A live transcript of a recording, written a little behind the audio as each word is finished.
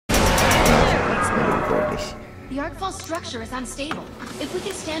The Arkfall structure is unstable. If we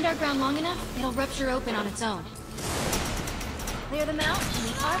can stand our ground long enough, it'll rupture open on its own. Clear them out, and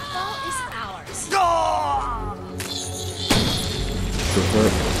the Arkfall is ours.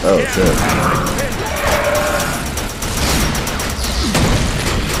 Oh, shit.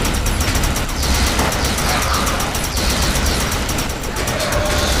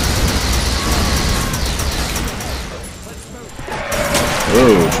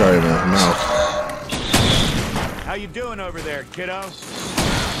 Oh, try in that mouth. How you doing over there, kiddo?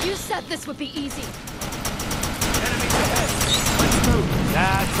 You said this would be easy. Enemies ahead. Let's move.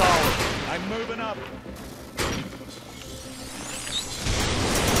 That's all. I'm moving up.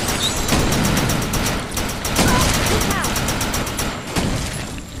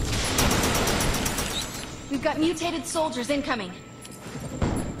 We've got mutated soldiers incoming.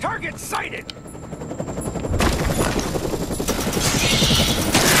 Target sighted!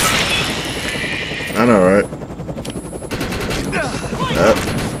 I know, right?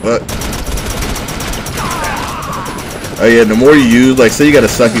 What? Oh yeah, the more you use, like, say you got a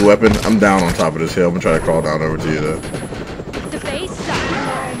sucky weapon, I'm down on top of this hill. I'm gonna try to crawl down over to you though. The base will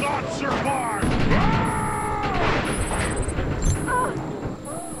not survive!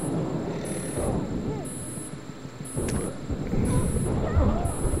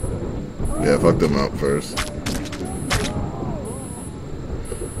 Yeah, fuck them up first.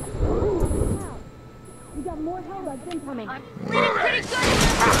 We got more hellbugs incoming. Pretty good.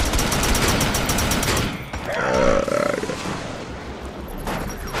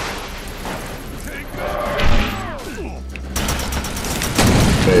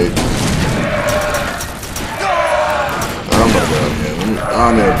 Hey. I'm not done yet. I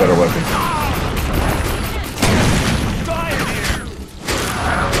need a better weapon.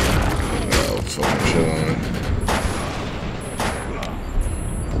 Oh, so much shit on it.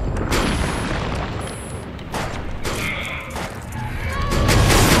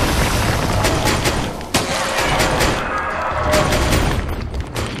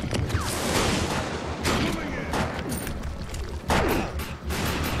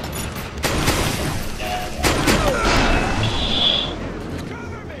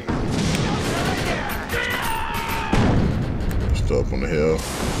 Up on the hill.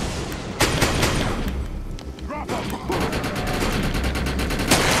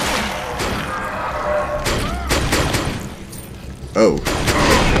 Oh.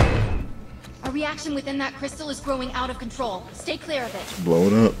 Our reaction within that crystal is growing out of control. Stay clear of it. It's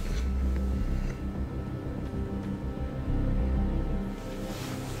blowing up.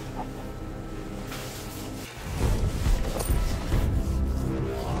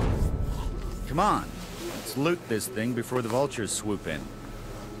 Come on. Let's loot this thing before the vultures swoop in.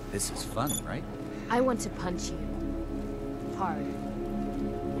 This is fun, right? I want to punch you. Hard.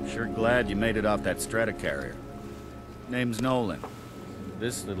 I'm sure glad you made it off that stratocarrier. Name's Nolan.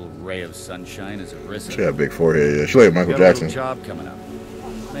 This little ray of sunshine is a risk. She got a big forehead, yeah. She like Michael Jackson. Got a little job coming up.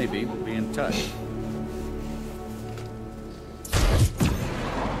 Maybe we'll be in touch.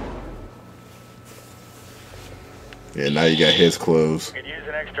 Yeah, now you got his clothes. You could use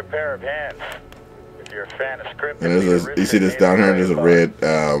an extra pair of hands. If you're a fan of script, and there's a, you see this down here? There's a red.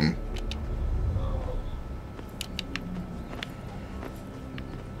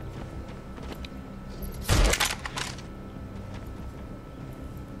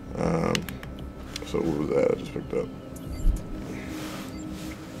 So what was that? I just picked up.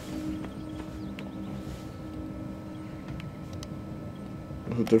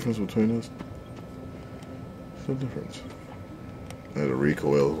 What's the difference between us? What's the difference? There's a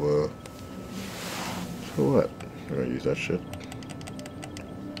recoil as well. So what? We're gonna use that shit.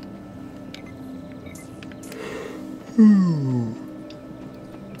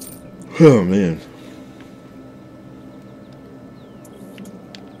 Oh man.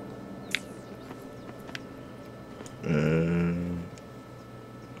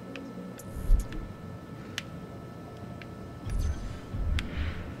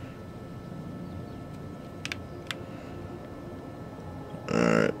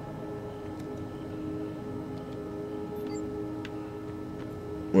 Alright.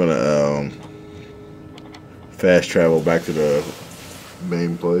 I'm gonna fast travel back to the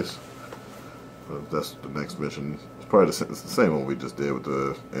main place. That's the next mission. It's probably it's the same one we just did with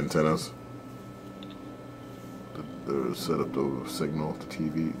the antennas. The set up the signal, the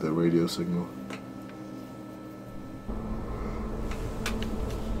TV, the radio signal.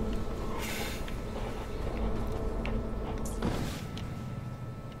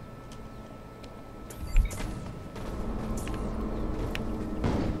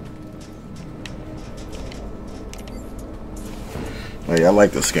 Hey, I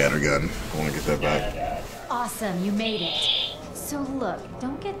like the scatter gun. I want to get that back. awesome, you made it. So look,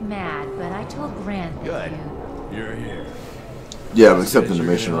 don't get mad, but I told Grant that You're here. Yeah, I'm accepting the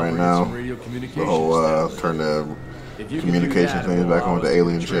mission right now. The whole turn the communication thing back on with the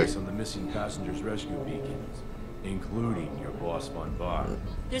alien chick. On the missing passengers' rescue beacons, including your boss Von Bar.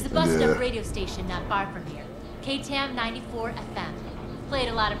 There's a busted-up radio station not far from here. KTAM 94 FM. Played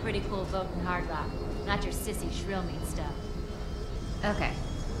a lot of pretty cool folk and hard rock. Not your sissy shrill meat stuff. Okay.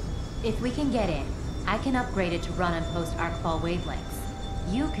 If we can get in, I can upgrade it to run on post Arkfall wavelengths.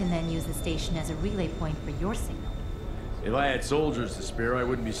 You can then use the station as a relay point for your signal. If I had soldiers to spare, I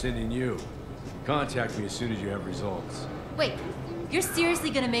wouldn't be sending you. Contact me as soon as you have results. Wait, you're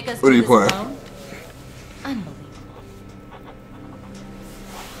seriously gonna make us What do are you this playing? alone? Unbelievable.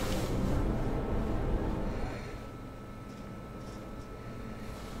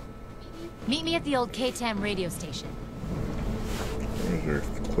 Meet me at the old KTAM radio station. Is there a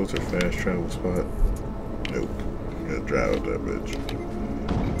closer fast travel spot? Nope. Gotta drive out that bitch.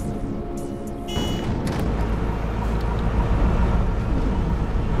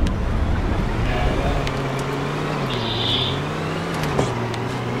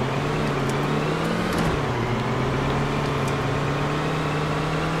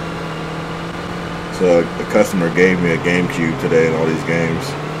 So a customer gave me a GameCube today and all these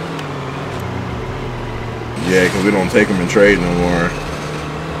games. Yeah, because we don't take them in trade no more.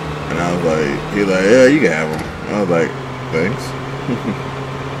 And I was like, he's like, yeah, you can have them. I was like, thanks.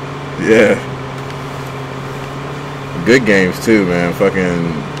 Yeah. Good games too, man.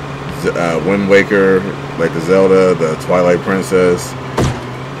 Fucking Wind Waker, like the Zelda, the Twilight Princess.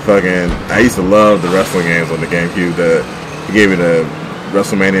 Fucking, I used to love the wrestling games on the GameCube. That he gave me the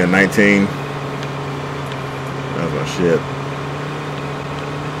WrestleMania 19. That was my shit.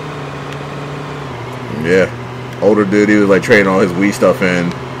 Yeah. Older dude, he was like trading all his Wii stuff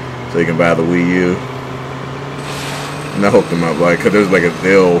in so he can buy the Wii U. And I hooked him up, like, because there's like a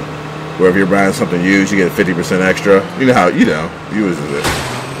deal where if you're buying something used, you get 50% extra. You know how, you uses it.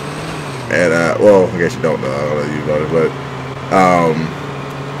 And, well, I guess you don't know. I don't know you about it, but,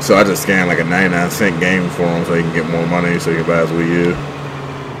 so I just scanned like a 99-cent game for him so he can get more money so he can buy his Wii U.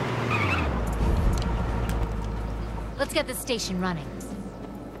 Let's get this station running.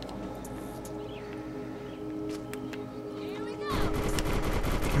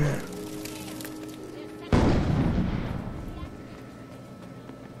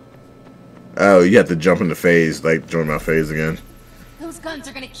 Oh, you have to jump into phase, like join my phase again. Those guns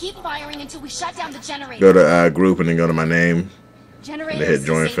are gonna keep firing until we shut down the generator. Go to group and then go to my name. Generator And hit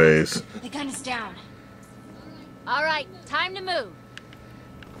join disabled. phase. The gun is down. All right, time to move.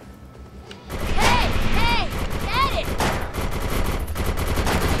 Hey, get it!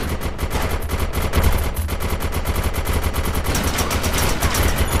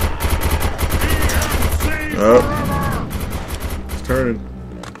 Oh, it's turning.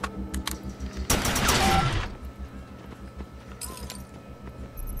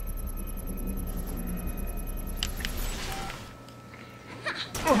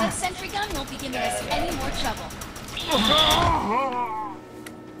 That sentry gun won't be giving us any more trouble.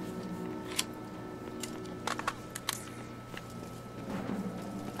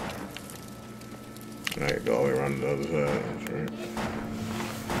 I can go all the way around the other side. That's right.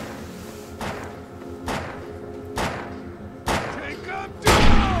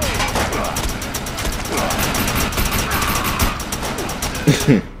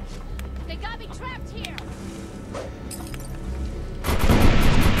 They got me trapped here.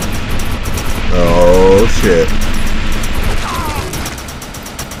 Oh shit!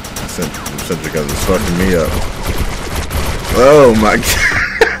 Sentry guns is fucking me up. Oh my god!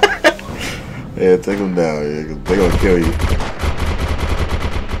 Yeah, take them down. Yeah, 'cause they gonna kill you.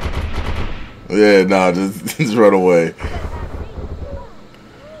 Yeah, nah, just run away.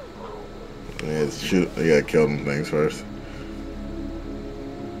 Yeah, shoot. You gotta kill them things first.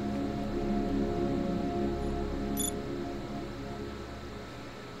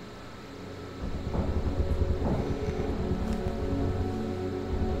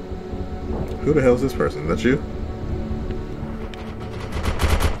 Who the hell is this person? Is that you?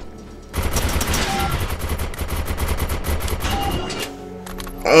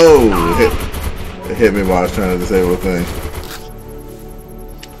 Oh! It hit me while I was trying to disable the thing.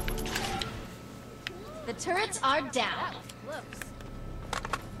 The turrets are down.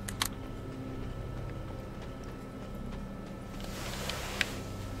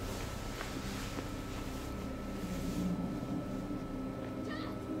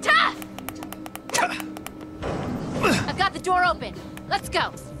 I've got the door open. Let's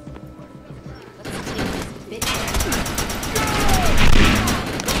go.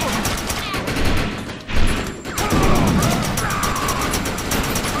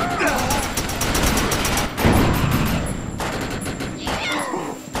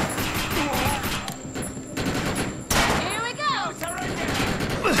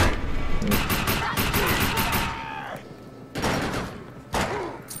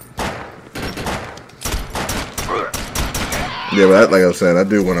 Yeah, but like I was saying, I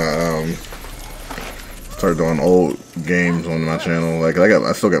do want to start doing old games on my channel. Like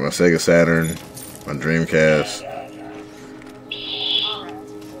I still got my Sega Saturn, my Dreamcast.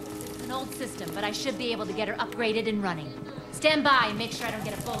 It's an old system, but I should be able to get her upgraded and running. Stand by and make sure I don't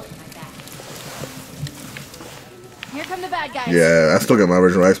get a bullet in my back. Here come the bad guys. Yeah, I still got my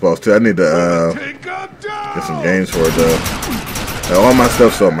original Xbox too. I need to get some games for it though. Like, all my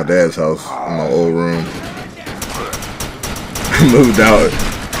stuff's still at my dad's house in my old room. Moved out.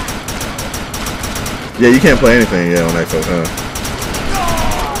 Yeah, you can't play anything yet on Xbox, huh?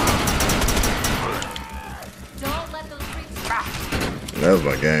 Don't let those freaks. That was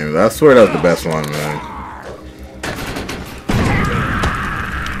my game. I swear that was the best one, man.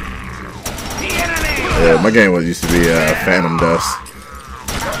 Yeah, my game used to be Phantom Dust.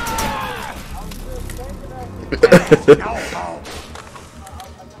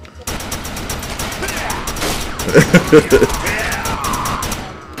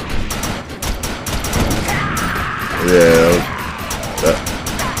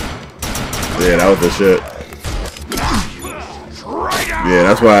 Yeah, that was the shit. Yeah,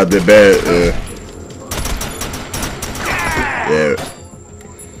 that's why I did bad. Yeah.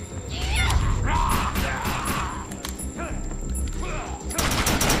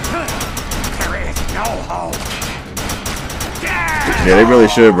 Yeah, they really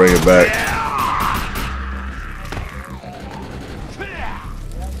should bring it back.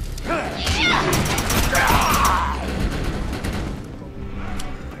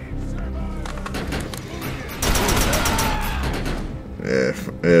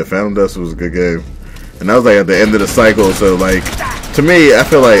 Yeah, Phantom Dust was a good game, and that was like at the end of the cycle. So like, to me, I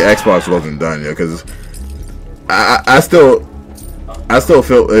feel like Xbox wasn't done yet because I still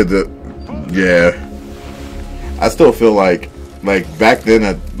feel yeah, I still feel like back then,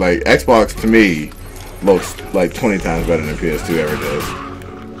 like Xbox to me looks like 20 times better than PS2 ever does.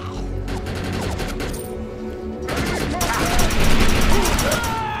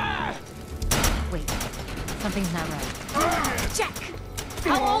 Wait, something's not right. Check.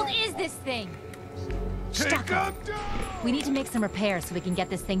 How old is this thing? Stuck. We need to make some repairs so we can get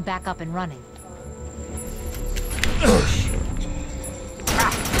this thing back up and running. Oh shit.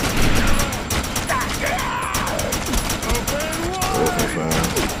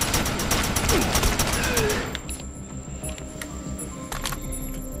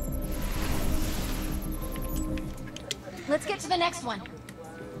 Let's get to the next one.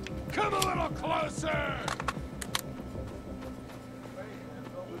 Come a little closer.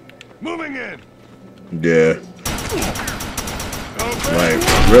 Moving in. Yeah. Like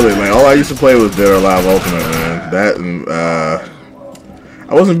really, like all I used to play was Dead or Alive Ultimate, man. That and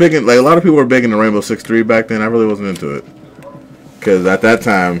I wasn't big in, like a lot of people were big into Rainbow Six 3 back then. I really wasn't into it because at that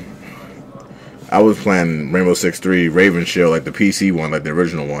time I was playing Rainbow Six 3 Raven Shield, like the PC one, like the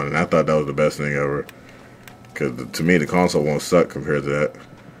original one, and I thought that was the best thing ever. Because to me, the console won't suck compared to that.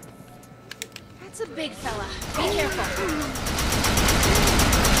 That's a big fella. Be careful.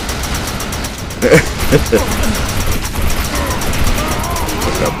 Put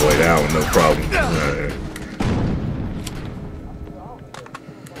that boy down with no problem.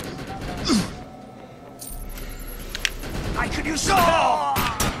 I could use some help.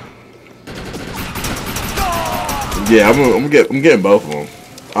 Yeah, I'm getting both of them.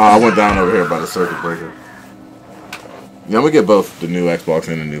 I went down over here by the circuit breaker. Yeah, I'm gonna get both the new Xbox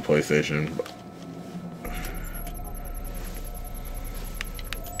and the new PlayStation.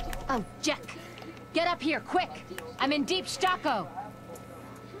 Oh, Jack. Get up here, quick. I'm in deep stocko.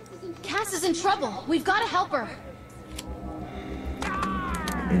 Cass is in trouble. We've got to help her.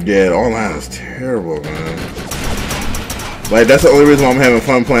 Yeah, the online is terrible, man. Like that's the only reason why I'm having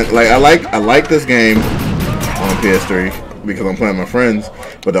fun playing. Like I like this game on PS3 because I'm playing with my friends.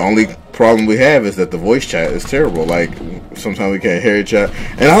 But the only problem we have is that the voice chat is terrible. Like sometimes we can't hear each other,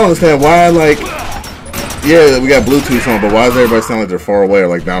 and I don't understand why. Like, yeah, we got Bluetooth on, but why does everybody sound like they're far away or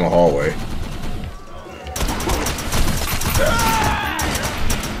like down the hallway?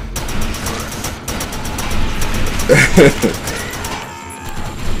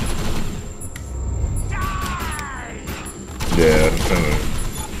 Yeah, I'm trying to...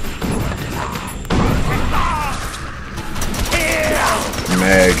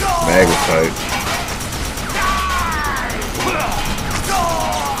 Mag was tight.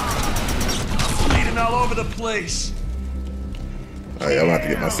 Bleeding all over the place. Alright, I'm about to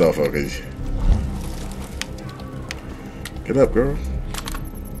get myself up. Get up, girl.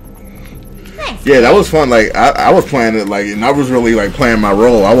 Thanks. Yeah, that was fun. Like I was playing it like, and I was really like playing my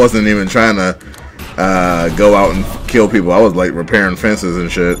role. I wasn't even trying to go out and kill people. I was like repairing fences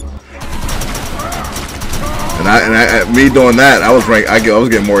and shit. And me doing that, I was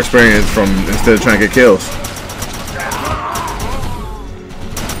getting more experience from instead of trying to get kills.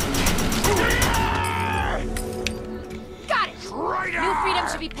 Got it. New Freedom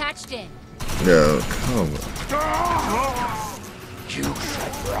should be patched in. Yeah, come on.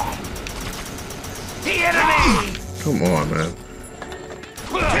 The enemy! Come on, man.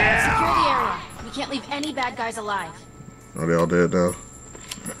 Secure the area. We can't leave any bad guys alive. Are they all dead now?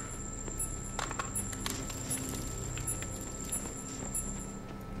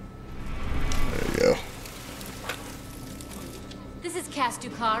 There you go. This is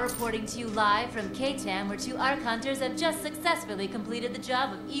Castukar reporting to you live from K-Tam, where 2 Ark Hunters have just successfully completed the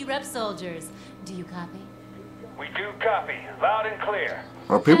job of E-Rep soldiers. Do you copy? We do copy, loud and clear.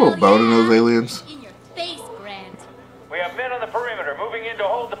 Are people boating those aliens? In your face, Grant. We have men on the perimeter moving in to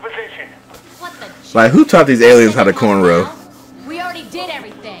hold the position. What the Like, who taught these aliens how to cornrow? We already did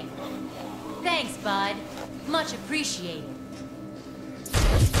everything. Thanks, bud. Much appreciated.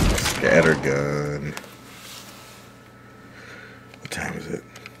 Scattergun. What time is it?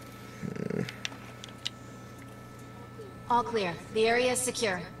 All clear. The area is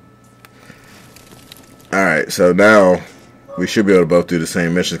secure. Alright, so now we should be able to both do the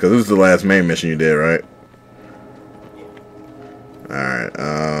same missions, because this is the last main mission you did, right? Alright,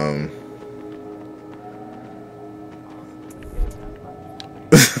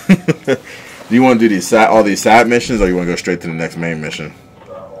 do you want to do all these side missions, or you want to go straight to the next main mission?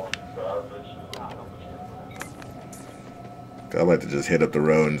 I like to just hit up the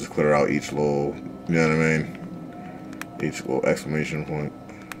road and just clear out each little, you know what I mean? Each little exclamation point.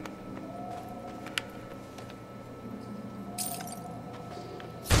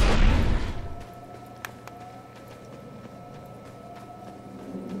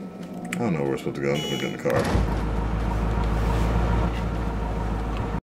 I don't know where we're supposed to go. I'm going to get in the car.